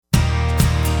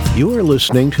You are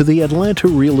listening to the Atlanta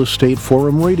Real Estate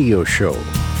Forum radio show,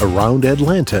 Around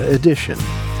Atlanta edition,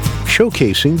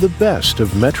 showcasing the best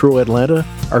of Metro Atlanta,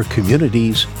 our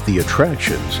communities, the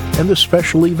attractions, and the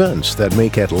special events that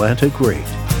make Atlanta great.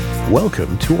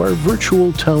 Welcome to our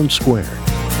virtual town square.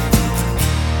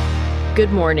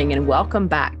 Good morning and welcome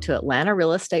back to Atlanta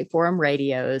Real Estate Forum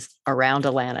Radio's Around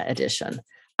Atlanta edition.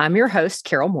 I'm your host,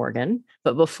 Carol Morgan,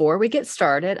 but before we get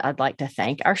started, I'd like to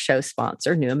thank our show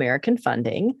sponsor, New American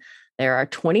Funding. They're our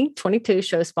 2022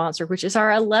 show sponsor, which is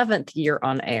our 11th year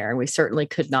on air, and we certainly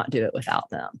could not do it without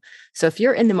them. So if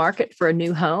you're in the market for a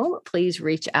new home, please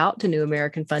reach out to New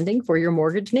American Funding for your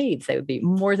mortgage needs. They would be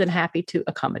more than happy to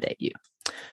accommodate you.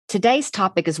 Today's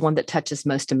topic is one that touches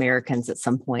most Americans at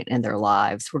some point in their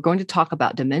lives. We're going to talk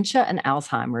about dementia and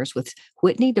Alzheimer's with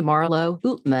Whitney DeMarlo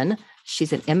Bultmann.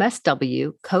 She's an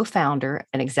MSW, co-founder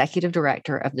and executive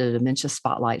director of the Dementia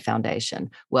Spotlight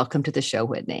Foundation. Welcome to the show,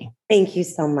 Whitney. Thank you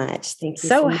so much. Thank you.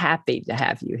 So happy to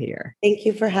have you here. Thank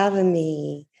you for having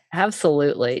me.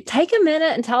 Absolutely. Take a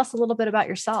minute and tell us a little bit about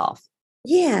yourself.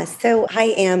 Yeah, so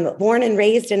I am born and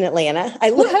raised in Atlanta.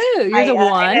 You're the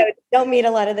one. I don't meet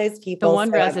a lot of those people. The one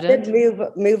resident. I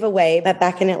did move away, but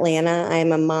back in Atlanta,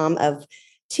 I'm a mom of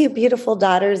two beautiful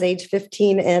daughters, age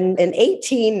 15 and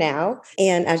 18 now.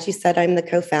 And as you said, I'm the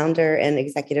co-founder and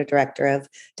executive director of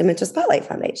Dementia Spotlight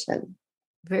Foundation.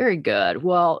 Very good.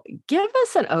 Well, give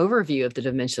us an overview of the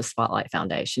Dementia Spotlight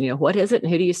Foundation. What is it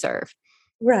and who do you serve?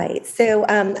 Right. So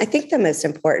I think the most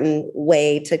important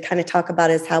way to kind of talk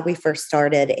about is how we first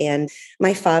started. And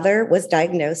my father was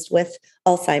diagnosed with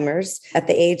Alzheimer's at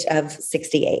the age of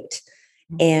 68.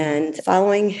 And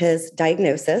following his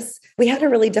diagnosis, we had a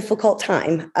really difficult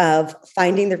time of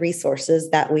finding the resources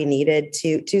that we needed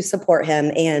to support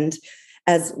him. And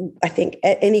as I think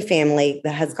any family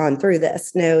that has gone through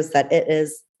this knows that it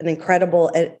is an incredible,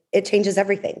 it changes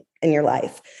everything in your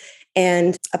life.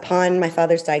 And upon my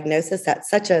father's diagnosis at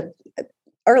such an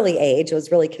early age, it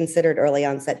was really considered early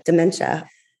onset dementia,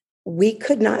 we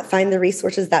could not find the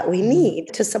resources that we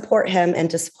need to support him and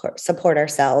to support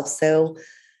ourselves. So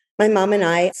my mom and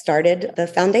I started the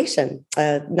foundation,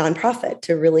 a nonprofit,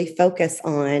 to really focus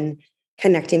on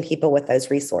connecting people with those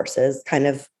resources, kind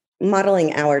of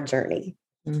modeling our journey.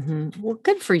 Mm-hmm. Well,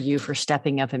 good for you for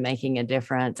stepping up and making a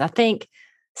difference. I think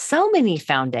so many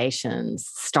foundations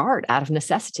start out of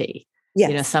necessity.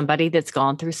 Yes. Somebody that's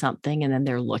gone through something and then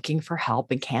they're looking for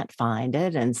help and can't find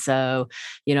it. And so,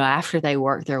 after they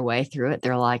work their way through it,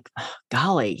 they're like, oh,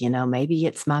 golly, maybe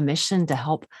it's my mission to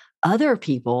help other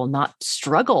people not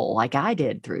struggle like I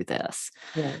did through this.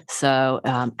 Yeah. So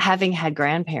having had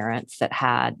grandparents that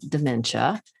had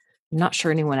dementia, I'm not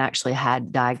sure anyone actually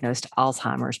had diagnosed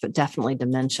Alzheimer's, but definitely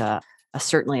dementia. I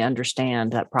certainly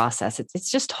understand that process. It's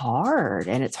just hard,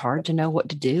 and it's hard to know what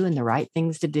to do and the right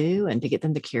things to do and to get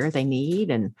them the care they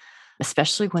need, and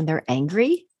especially when they're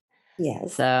angry.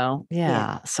 Yes. So,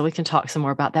 so we can talk some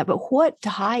more about that. But what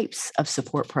types of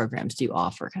support programs do you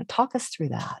offer? Kind of talk us through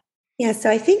that. Yeah, so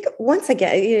I think once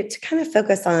again, to kind of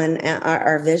focus on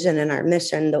our vision and our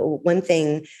mission, the one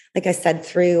thing, like I said,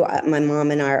 through my mom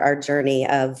and our journey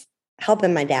of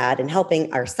helping my dad and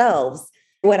helping ourselves,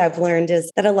 what I've learned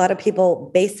is that a lot of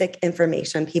basic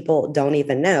information, people don't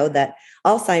even know that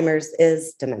Alzheimer's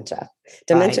is dementia.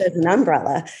 Dementia is an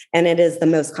umbrella, and it is the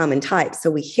most common type.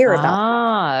 So we hear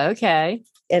about it. Okay.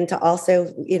 And to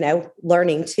also,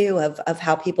 learning too of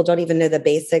how people don't even know the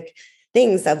basic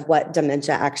things of what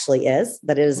dementia actually is,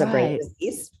 that it is a brain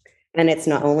disease. And it's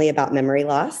not only about memory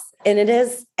loss, and it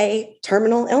is a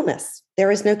terminal illness. There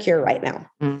is no cure right now.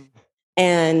 Mm.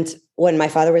 And when my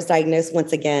father was diagnosed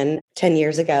once again 10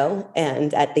 years ago,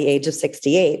 and at the age of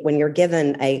 68, when you're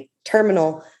given a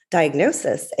terminal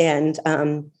diagnosis, and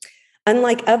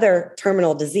unlike other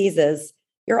terminal diseases,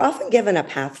 you're often given a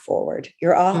path forward.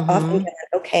 You're often given,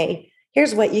 okay,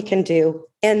 here's what you can do.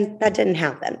 And that didn't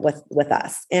happen with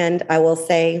us. And I will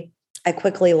say, I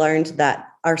quickly learned that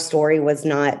our story was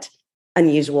not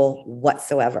unusual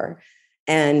whatsoever.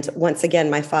 And once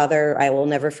again, my father, I will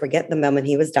never forget the moment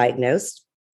he was diagnosed.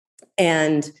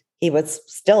 And he was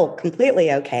still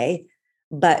completely okay.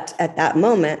 But at that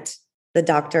moment, the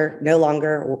doctor no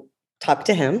longer talked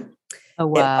to him. Oh,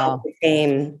 wow. It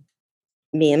became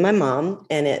me and my mom.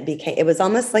 And it was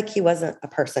almost like he wasn't a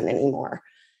person anymore.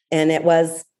 And it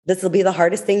was, this will be the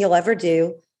hardest thing you'll ever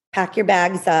do. Pack your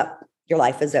bags up. Your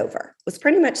life is over. It was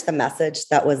pretty much the message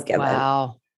that was given.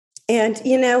 Wow. And,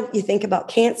 you think about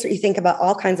cancer, you think about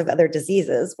all kinds of other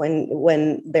diseases.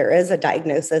 When there is a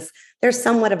diagnosis, there's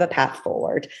somewhat of a path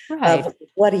forward of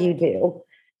what do you do?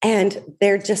 And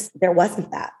there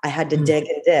wasn't that. I had to dig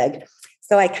and dig.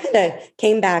 So I kind of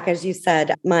came back, as you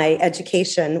said, my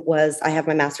education was, I have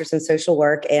my master's in social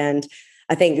work. And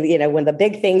I think, one of the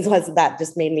big things was that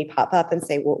just made me pop up and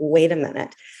say, well, wait a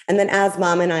minute. And then as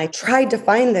mom and I tried to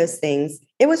find those things,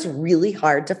 it was really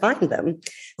hard to find them.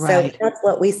 Right. So that's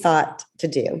what we sought to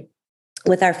do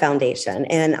with our foundation.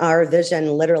 And our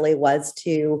vision literally was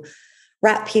to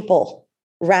wrap people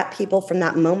from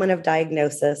that moment of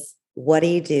diagnosis. What do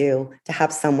you do to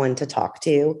have someone to talk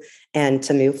to and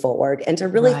to move forward and to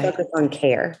really focus on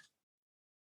care?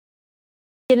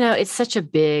 It's such a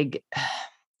big,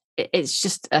 it's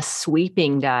just a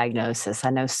sweeping diagnosis. I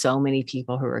know so many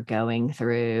people who are going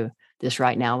through this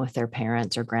right now with their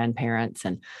parents or grandparents.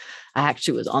 And I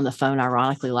actually was on the phone,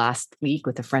 ironically, last week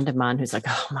with a friend of mine who's like,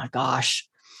 oh my gosh,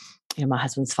 my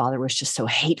husband's father was just so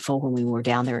hateful when we were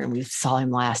down there and we saw him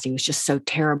last. He was just so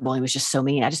terrible. He was just so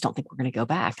mean. I just don't think we're going to go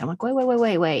back. I'm like,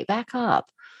 wait, back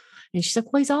up. And she's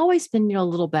like, well, he's always been, a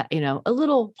little bit, a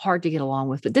little hard to get along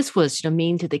with, but this was,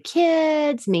 mean to the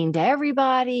kids, mean to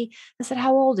everybody. I said,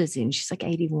 how old is he? And she's like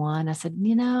 81. I said,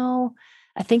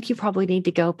 I think you probably need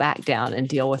to go back down and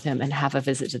deal with him and have a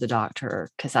visit to the doctor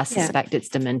because I suspect it's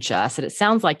dementia. I said, it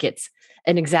sounds like it's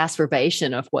an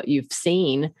exacerbation of what you've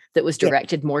seen that was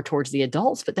directed more towards the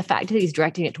adults. But the fact that he's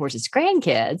directing it towards his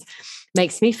grandkids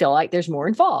makes me feel like there's more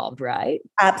involved, right?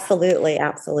 Absolutely.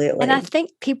 Absolutely. And I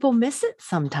think people miss it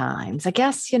sometimes. I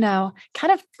guess, kind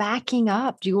of backing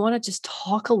up. Do you want to just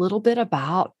talk a little bit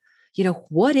about,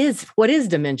 what is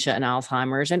dementia and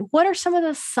Alzheimer's and what are some of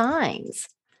the signs,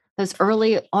 those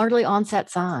early onset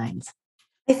signs?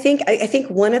 I think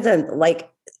one of the,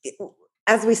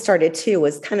 as we started too,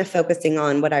 was kind of focusing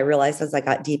on what I realized as I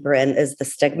got deeper in is the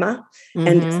stigma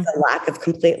and just the lack of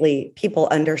completely people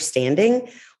understanding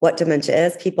what dementia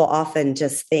is. People often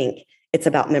just think it's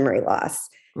about memory loss.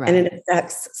 Right. And it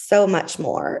affects so much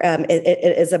more.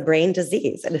 It is a brain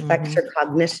disease. It affects your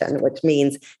cognition, which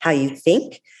means how you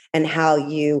think and how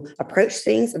you approach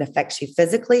things. It affects you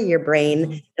physically. Your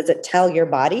brain, does it tell your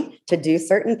body to do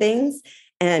certain things?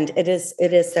 And it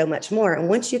is so much more. And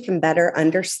once you can better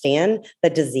understand the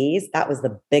disease, that was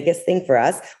the biggest thing for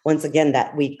us. Once again,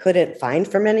 that we couldn't find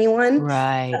from anyone.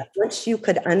 Right. Once you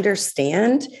could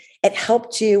understand, it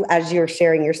helped you, as you were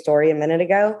sharing your story a minute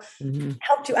ago,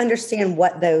 helped you understand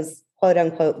what those quote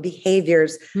unquote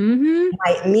behaviors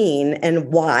might mean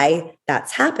and why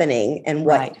that's happening and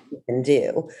what you can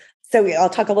do. So I'll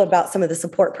talk a little about some of the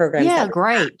support programs. Yeah,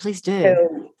 great. Please do.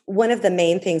 So one of the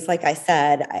main things, like I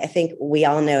said, I think we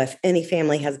all know if any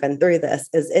family has been through this,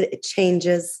 is it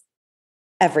changes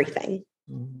everything,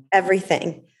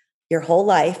 everything, your whole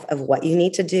life of what you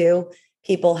need to do.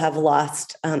 People have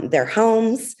lost their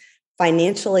homes.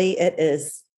 Financially, it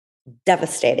is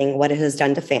devastating what it has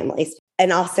done to families.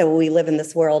 And also we live in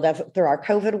this world through our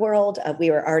COVID world,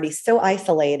 we were already so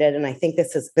isolated. And I think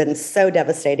this has been so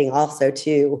devastating also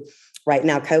to right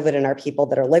now, COVID and our people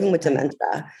that are living with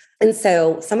dementia. And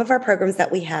so some of our programs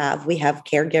that we have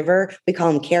caregiver, we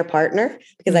call them care partner,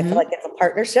 because I feel like it's a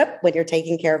partnership when you're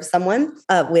taking care of someone.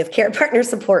 We have care partner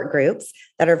support groups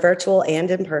that are virtual and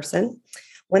in person.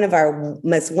 One of our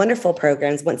most wonderful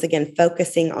programs, once again,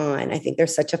 focusing on, I think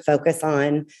there's such a focus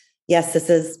on, yes, this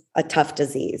is a tough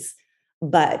disease.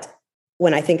 But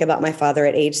when I think about my father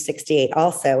at age 68,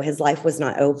 also, his life was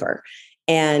not over.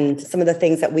 And some of the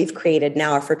things that we've created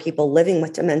now are for people living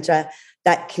with dementia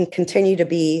that can continue to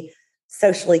be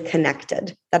socially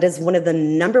connected. That is one of the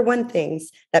number one things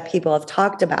that people have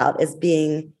talked about is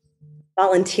being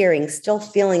volunteering, still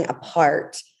feeling a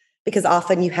part, because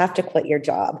often you have to quit your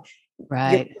job.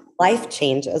 Right. Your life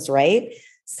changes, right?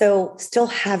 So still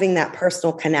having that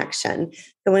personal connection.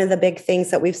 So one of the big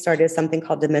things that we've started is something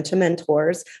called Dementia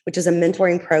Mentors, which is a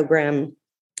mentoring program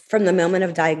from the moment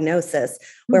of diagnosis,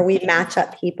 where we match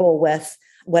up people with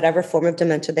whatever form of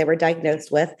dementia they were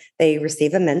diagnosed with. They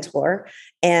receive a mentor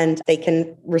and they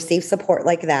can receive support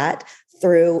like that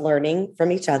through learning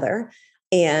from each other.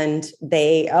 And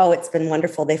it's been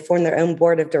wonderful. They form their own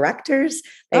board of directors.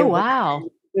 Wow.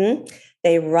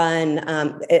 They run,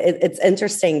 it's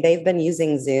interesting. They've been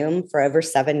using Zoom for over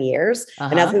 7 years.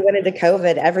 And as we went into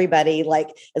COVID, everybody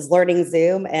is learning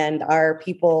Zoom, and our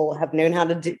people have known how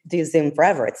to do Zoom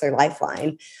forever. It's their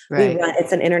lifeline. Right.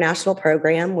 It's an international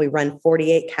program. We run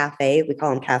 48 cafes. We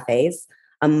call them cafes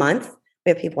a month. We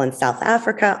have people in South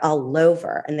Africa, all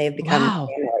over, and they've become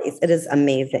families. It is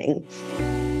amazing.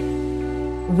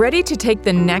 Ready to take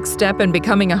the next step in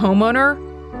becoming a homeowner?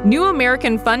 New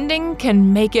American Funding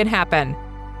can make it happen.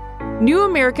 New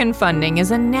American Funding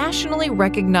is a nationally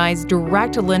recognized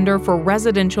direct lender for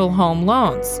residential home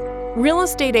loans. Real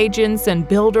estate agents and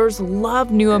builders love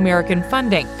New American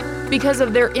Funding because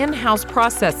of their in-house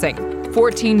processing,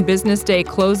 14 business day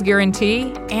close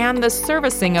guarantee, and the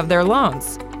servicing of their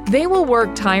loans. They will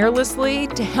work tirelessly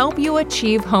to help you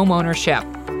achieve homeownership.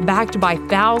 Backed by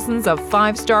thousands of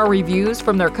 5-star reviews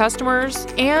from their customers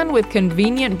and with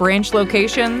convenient branch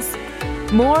locations,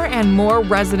 more and more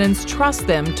residents trust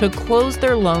them to close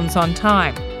their loans on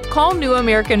time. Call New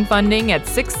American Funding at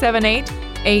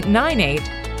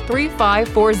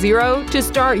 678-898-3540 to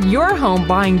start your home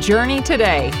buying journey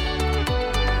today.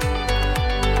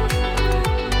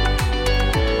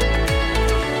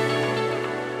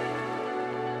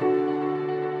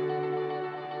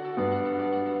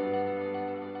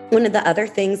 One of the other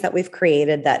things that we've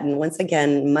created that, and once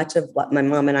again, much of what my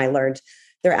mom and I learned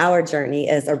through our journey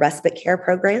is a respite care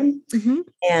program. Mm-hmm.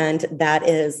 And that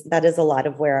is a lot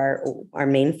of where our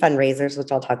main fundraisers,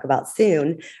 which I'll talk about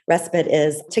soon. Respite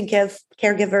is to give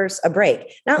caregivers a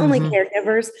break, not only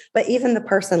caregivers, but even the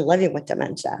person living with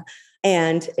dementia.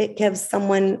 And it gives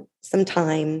someone some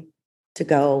time to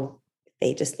go.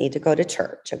 They just need to go to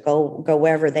church or go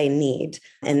wherever they need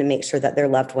and to make sure that their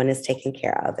loved one is taken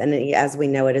care of. And as we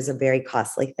know, it is a very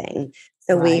costly thing.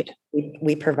 So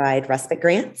we provide respite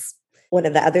grants. One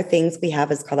of the other things we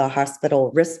have is called a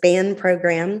hospital wristband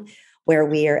program, where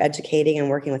we are educating and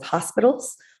working with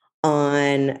hospitals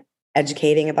on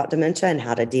educating about dementia and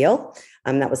how to deal.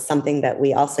 That was something that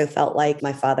we also felt like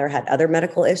my father had other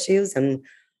medical issues. And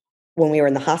when we were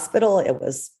in the hospital, it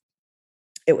was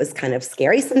kind of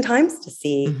scary sometimes to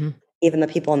see even the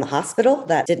people in the hospital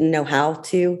that didn't know how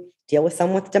to deal with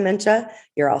someone with dementia.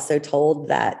 You're also told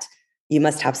that you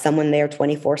must have someone there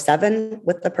 24/7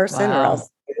 with the person or else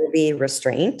it will be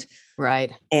restrained.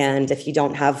 Right. And if you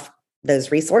don't have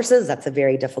those resources, that's a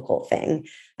very difficult thing.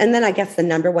 And then I guess the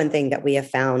number one thing that we have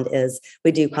found is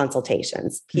we do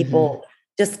consultations. People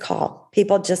just call.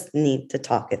 People just need to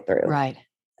talk it through. Right.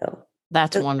 So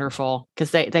that's wonderful,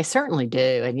 because they certainly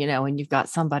do. And, when you've got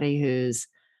somebody who's,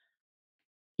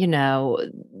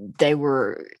 they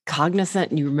were cognizant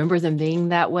and you remember them being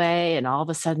that way, and all of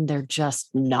a sudden they're just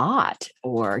not,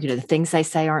 or, the things they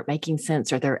say aren't making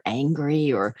sense, or they're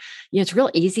angry, or, it's real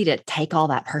easy to take all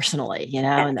that personally,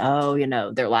 and,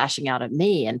 they're lashing out at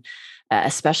me. And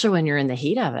especially when you're in the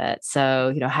heat of it.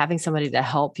 So, having somebody to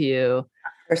help you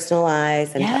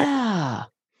personalize. And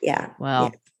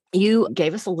Well, you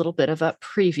gave us a little bit of a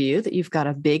preview that you've got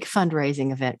a big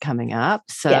fundraising event coming up.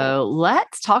 So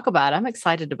let's talk about it. I'm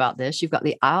excited about this. You've got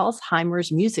the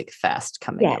Alzheimer's Music Fest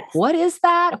coming up. What is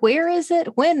that? Where is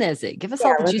it? When is it? Give us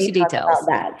all the juicy details. About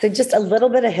that. So just a little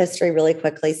bit of history really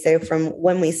quickly. So from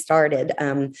when we started,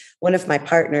 one of my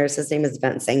partners, his name is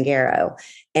Vince Zangaro,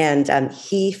 and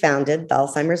he founded the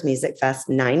Alzheimer's Music Fest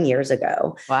 9 years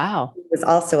ago. Wow. He was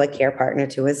also a care partner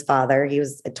to his father. He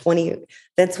was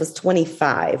Vince was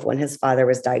 25 when his father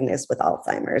was diagnosed with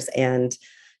Alzheimer's, and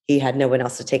he had no one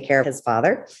else to take care of his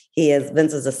father.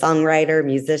 Vince is a songwriter,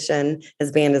 musician.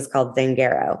 His band is called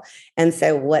Zangaro. And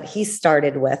so what he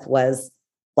started with was,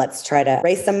 let's try to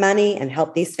raise some money and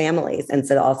help these families. And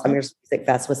so the Alzheimer's Music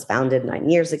Fest was founded 9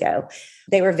 years ago.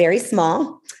 They were very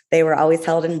small. They were always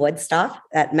held in Woodstock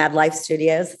at Mad Life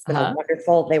Studios. It's been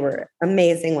wonderful. They were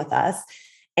amazing with us.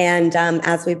 And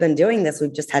as we've been doing this,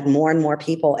 we've just had more and more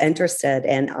people interested.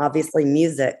 And obviously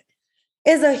music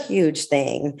is a huge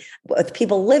thing. With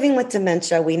people living with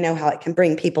dementia, we know how it can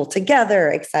bring people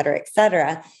together, et cetera, et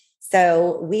cetera.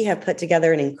 So we have put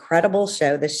together an incredible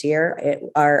show this year,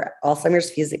 our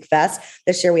Alzheimer's Music Fest.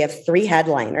 This year we have 3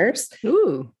 headliners,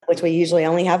 which we usually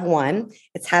only have one.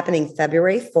 It's happening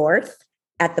February 4th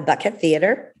at the Buckhead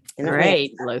Theater.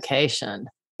 Great location.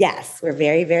 Yes, we're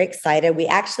very, very excited. We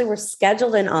actually were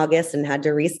scheduled in August and had to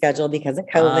reschedule because of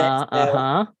COVID.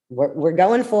 So we're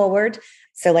going forward.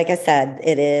 So like I said,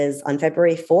 it is on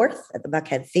February 4th at the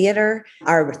Buckhead Theater.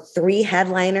 Our 3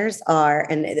 headliners are,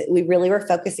 and we really were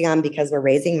focusing on because we're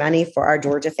raising money for our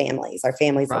Georgia families, our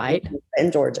families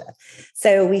in Georgia.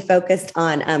 So we focused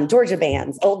on Georgia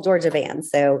bands, old Georgia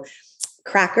bands. So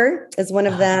Cracker is one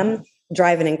of them,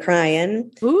 Driving and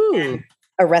Crying.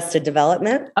 Arrested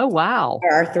Development. Oh, wow.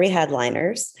 Are our 3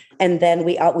 headliners. And then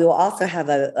we will also have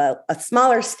a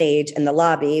smaller stage in the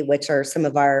lobby, which are some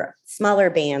of our smaller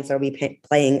bands that will be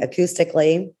playing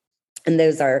acoustically. And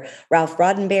those are Ralph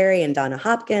Roddenberry and Donna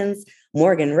Hopkins,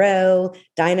 Morgan Rowe,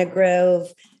 Dinah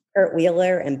Grove, Kurt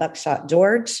Wheeler, and Buckshot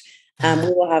George. We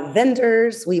will have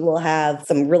vendors. We will have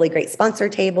some really great sponsor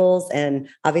tables, and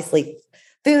obviously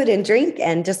food and drink,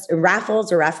 and just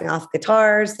raffles. We're raffling off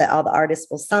guitars that all the artists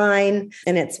will sign.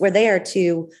 And we're there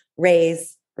to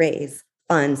raise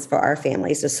funds for our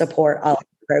families to support all the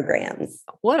programs.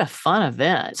 What a fun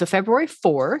event. So February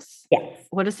 4th. Yes.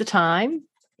 What is the time?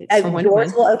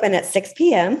 Doors will open at 6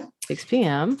 p.m. 6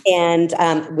 p.m. And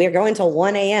we're going till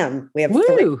 1 a.m. We have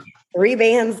three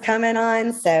bands coming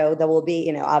on. So there will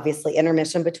be, obviously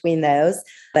intermission between those,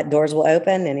 but doors will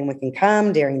open. Anyone can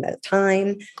come during that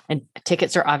time. And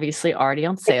tickets are obviously already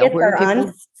on sale.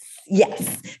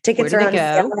 Yes. Tickets are on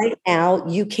sale right now.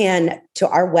 You can to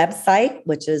our website,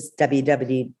 which is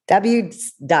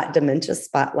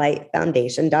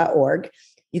www.dementiaspotlightfoundation.org.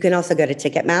 You can also go to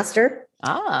Ticketmaster,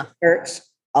 search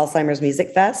Alzheimer's Music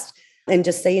Fest. And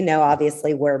just so you know,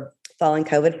 obviously we're following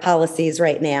COVID policies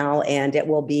right now, and it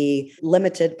will be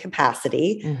limited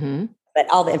capacity. Mm-hmm. But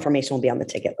all the information will be on the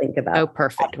ticket link about. Oh,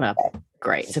 perfect. Well,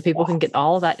 great. So people can get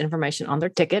all of that information on their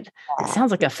ticket. It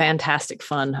sounds like a fantastic,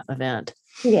 fun event.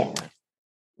 Yeah.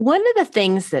 One of the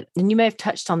things that, and you may have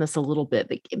touched on this a little bit,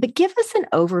 but give us an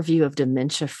overview of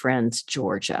Dementia Friends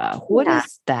Georgia. What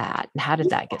is that? And how did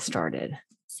that get started?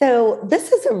 So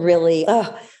this is a really,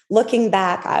 looking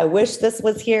back, I wish this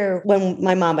was here when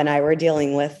my mom and I were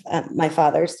dealing with my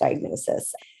father's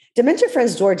diagnosis. Dementia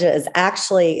Friends Georgia is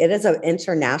actually, it is an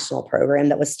international program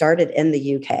that was started in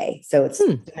the UK. So it's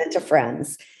Dementia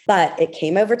Friends, but it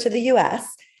came over to the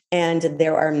US, and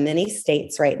there are many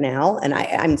states right now. And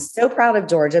I'm so proud of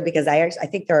Georgia because I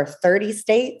think there are 30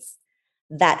 states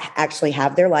that actually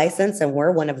have their license, and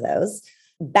we're one of those.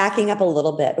 Backing up a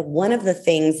little bit, one of the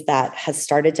things that has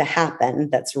started to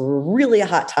happen that's really a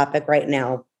hot topic right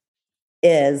now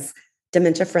is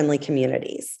dementia-friendly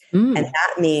communities. And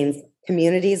that means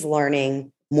communities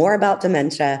learning more about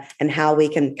dementia and how we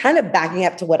can, kind of backing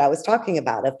up to what I was talking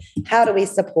about, of how do we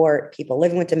support people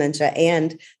living with dementia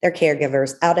and their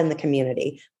caregivers out in the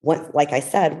community. Like I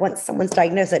said, once someone's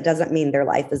diagnosed, it doesn't mean their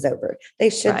life is over. They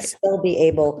should still be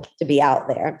able to be out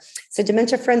there. So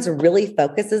Dementia Friends really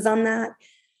focuses on that.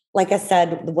 Like I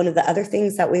said, one of the other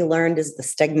things that we learned is the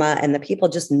stigma and the people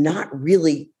just not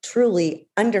really truly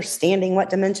understanding what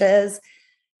dementia is.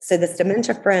 So this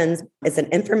Dementia Friends is an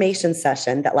information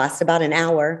session that lasts about an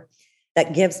hour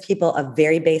that gives people a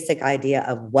very basic idea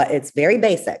of what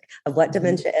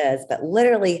dementia is, but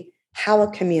literally how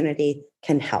a community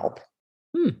can help.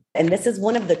 And this is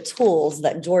one of the tools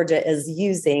that Georgia is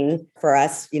using for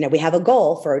us. We have a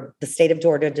goal for the state of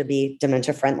Georgia to be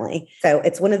dementia friendly. So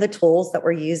it's one of the tools that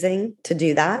we're using to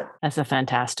do that. That's a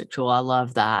fantastic tool. I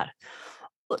love that.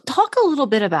 Talk a little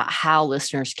bit about how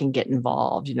listeners can get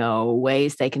involved,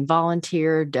 ways they can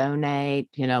volunteer, donate,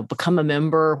 become a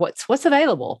member. What's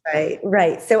available?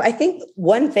 Right. So I think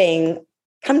one thing,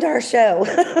 come to our show.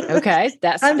 Okay.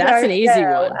 That's an easy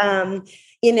one.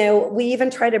 We even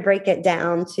try to break it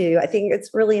down to, I think it's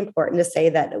really important to say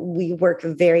that we work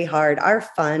very hard. Our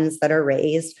funds that are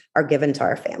raised are given to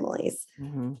our families.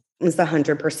 Mm-hmm. It's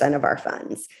 100% of our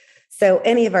funds. So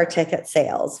any of our ticket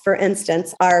sales, for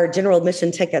instance, our general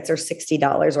admission tickets are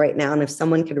 $60 right now. And if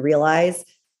someone could realize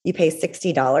you pay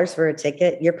 $60 for a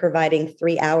ticket, you're providing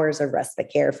 3 hours of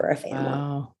respite care for a family.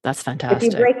 Wow, that's fantastic.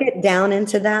 If you break it down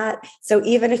into that, so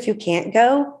even if you can't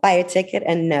go, buy a ticket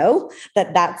and know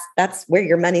that that's where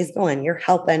your money's going. You're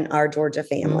helping our Georgia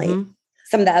family. Mm-hmm.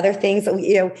 Some of the other things,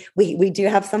 we do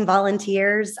have some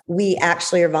volunteers. We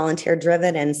actually are volunteer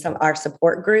driven, and our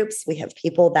support groups. We have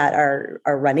people that are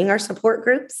running our support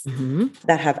groups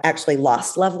that have actually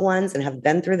lost loved ones and have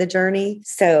been through the journey.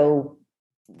 So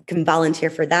can volunteer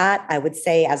for that. I would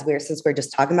say, since we're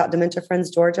just talking about Dementia Friends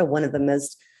Georgia, one of the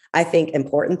most, I think,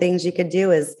 important things you could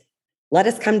do is let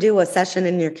us come do a session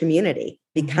in your community.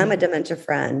 Become a dementia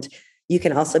friend. You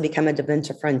can also become a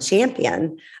Dementia Friend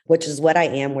champion, which is what I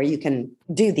am, where you can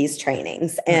do these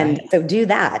trainings. And so do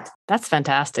that. That's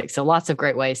fantastic. So lots of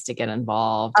great ways to get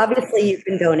involved. Obviously, you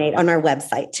can donate on our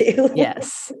website too.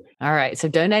 Yes. All right. So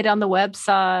donate on the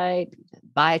website,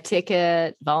 buy a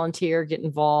ticket, volunteer, get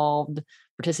involved,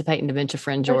 participate in Dementia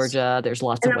Friend Georgia. There's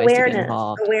lots of ways to get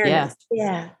involved. Awareness.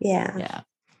 Yeah.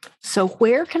 So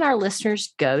where can our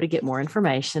listeners go to get more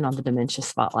information on the Dementia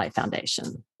Spotlight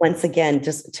Foundation? Once again,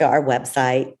 just to our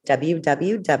website,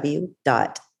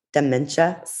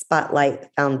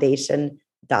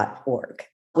 www.dementiaspotlightfoundation.org.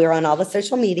 We're on all the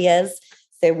social medias.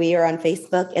 So we are on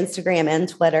Facebook, Instagram, and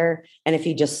Twitter. And if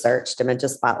you just search Dementia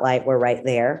Spotlight, we're right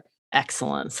there.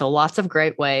 Excellent. So lots of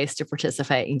great ways to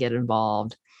participate and get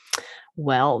involved.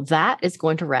 Well, that is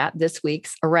going to wrap this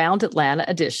week's Around Atlanta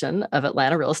edition of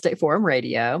Atlanta Real Estate Forum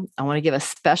Radio. I want to give a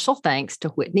special thanks to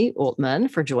Whitney Ultman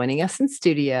for joining us in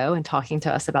studio and talking to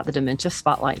us about the Dementia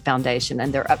Spotlight Foundation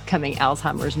and their upcoming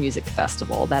Alzheimer's Music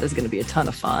Festival. That is going to be a ton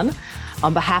of fun.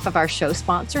 On behalf of our show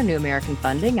sponsor, New American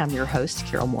Funding, I'm your host,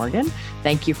 Carol Morgan.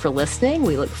 Thank you for listening.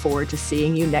 We look forward to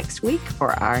seeing you next week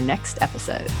for our next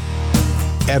episode.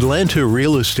 Atlanta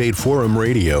Real Estate Forum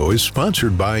Radio is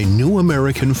sponsored by New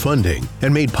American Funding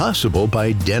and made possible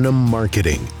by Denim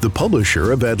Marketing, the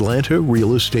publisher of Atlanta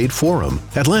Real Estate Forum,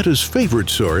 Atlanta's favorite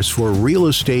source for real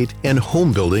estate and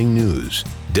home building news.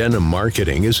 Denim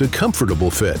Marketing is a comfortable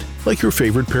fit, like your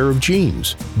favorite pair of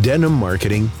jeans. Denim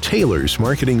Marketing tailors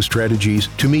marketing strategies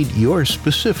to meet your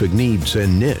specific needs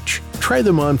and niche. Try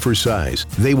them on for size.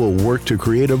 They will work to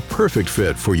create a perfect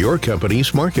fit for your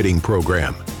company's marketing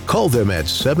program. Call them at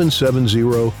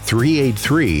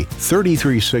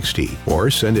 770-383-3360 or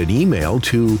send an email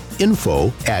to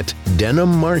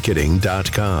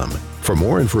info@denimmarketing.com. For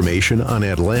more information on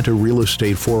Atlanta Real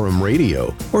Estate Forum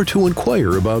Radio or to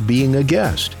inquire about being a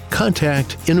guest,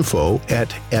 contact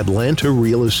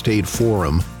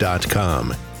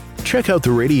info@atlantarealestateforum.com. Check out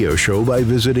the radio show by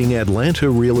visiting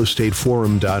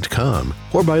atlantarealestateforum.com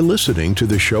or by listening to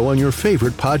the show on your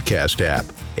favorite podcast app.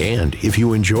 And if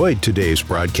you enjoyed today's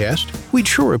broadcast, we'd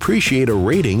sure appreciate a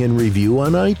rating and review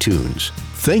on iTunes.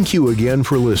 Thank you again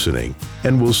for listening,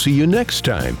 and we'll see you next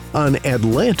time on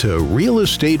Atlanta Real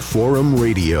Estate Forum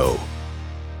Radio.